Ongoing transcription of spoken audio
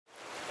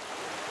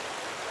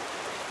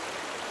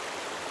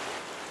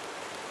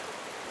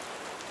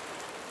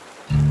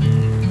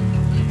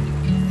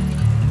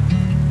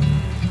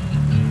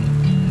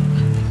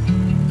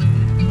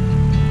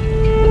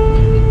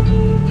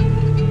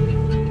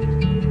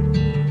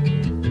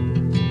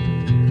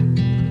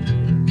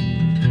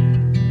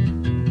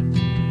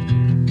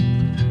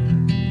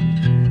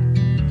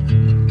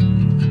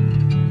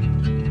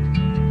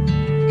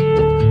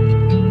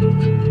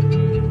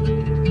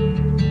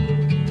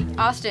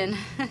Austin.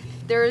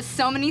 There are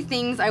so many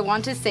things I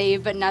want to say,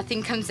 but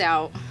nothing comes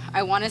out.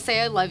 I want to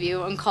say I love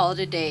you and call it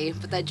a day,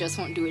 but that just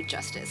won't do it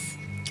justice.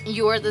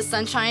 You are the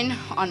sunshine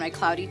on my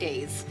cloudy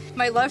days.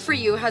 My love for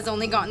you has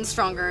only gotten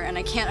stronger, and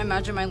I can't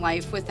imagine my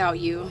life without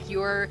you.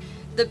 You are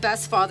the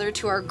best father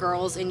to our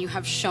girls, and you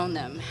have shown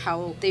them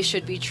how they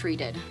should be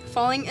treated.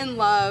 Falling in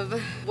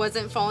love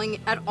wasn't falling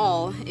at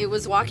all. It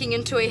was walking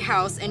into a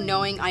house and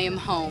knowing I am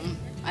home.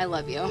 I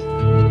love you.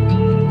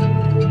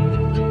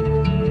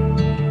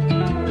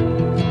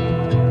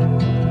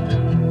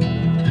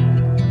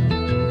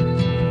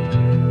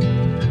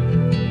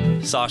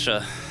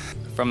 Sasha,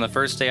 from the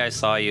first day I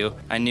saw you,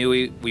 I knew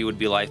we would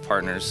be life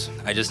partners.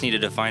 I just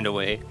needed to find a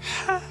way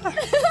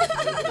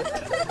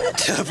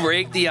to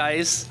break the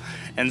ice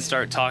and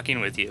start talking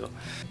with you.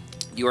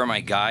 You are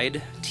my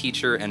guide,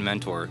 teacher, and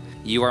mentor.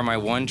 You are my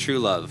one true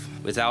love.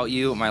 Without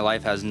you, my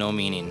life has no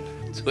meaning.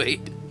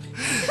 Wait.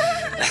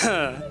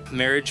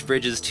 Marriage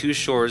bridges two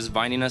shores,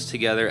 binding us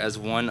together as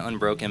one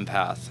unbroken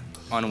path,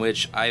 on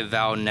which I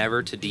vow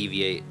never to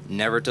deviate,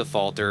 never to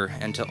falter,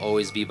 and to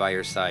always be by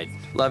your side.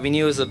 Loving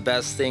you is the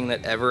best thing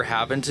that ever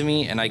happened to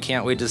me, and I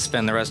can't wait to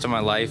spend the rest of my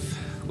life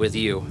with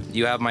you.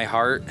 You have my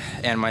heart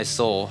and my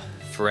soul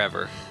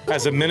forever.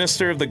 As a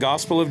minister of the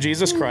gospel of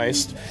Jesus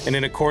Christ, and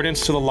in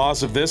accordance to the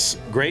laws of this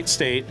great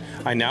state,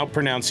 I now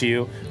pronounce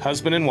you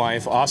husband and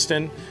wife.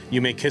 Austin,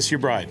 you may kiss your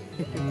bride.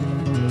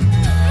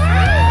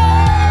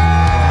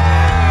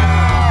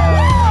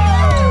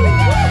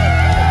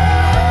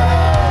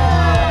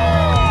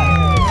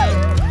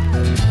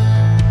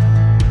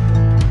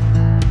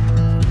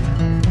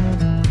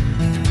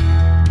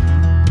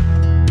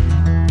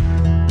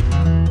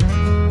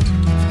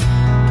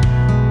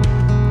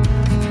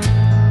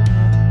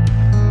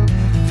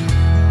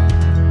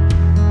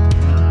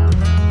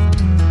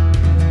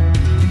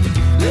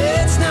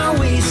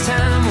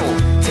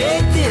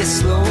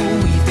 Slow,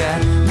 we've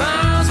got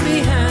miles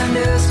behind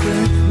us,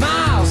 but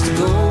miles to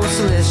go.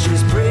 So let's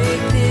just break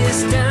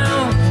this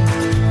down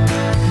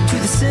to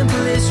the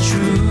simplest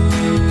truth.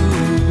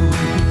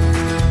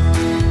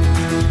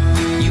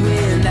 You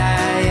and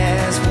I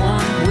as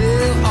one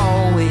will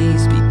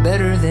always be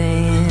better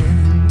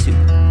than two.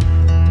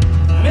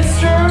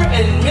 Mr.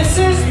 and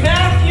Mrs.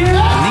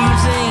 Matthews.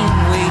 Leaves ain't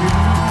waiting.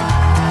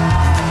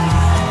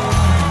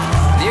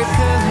 Their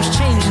colors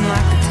changing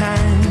like the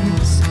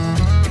times.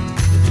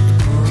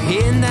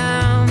 And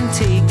I'm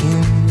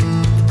taking,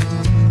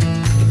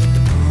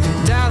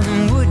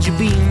 darling, would you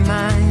be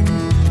mine?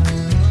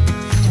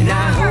 And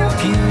I hope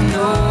you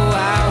know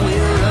I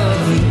will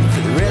love you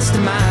for the rest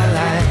of my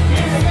life.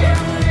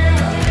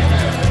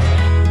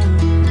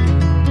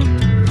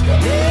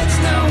 Let's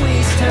not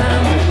waste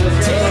time,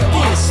 take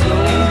this slow.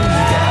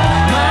 We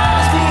got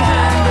miles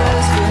behind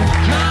us, but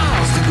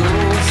miles to go.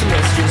 So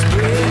let's just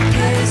break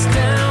this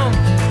down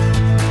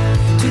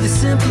to the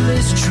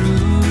simplest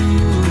truth.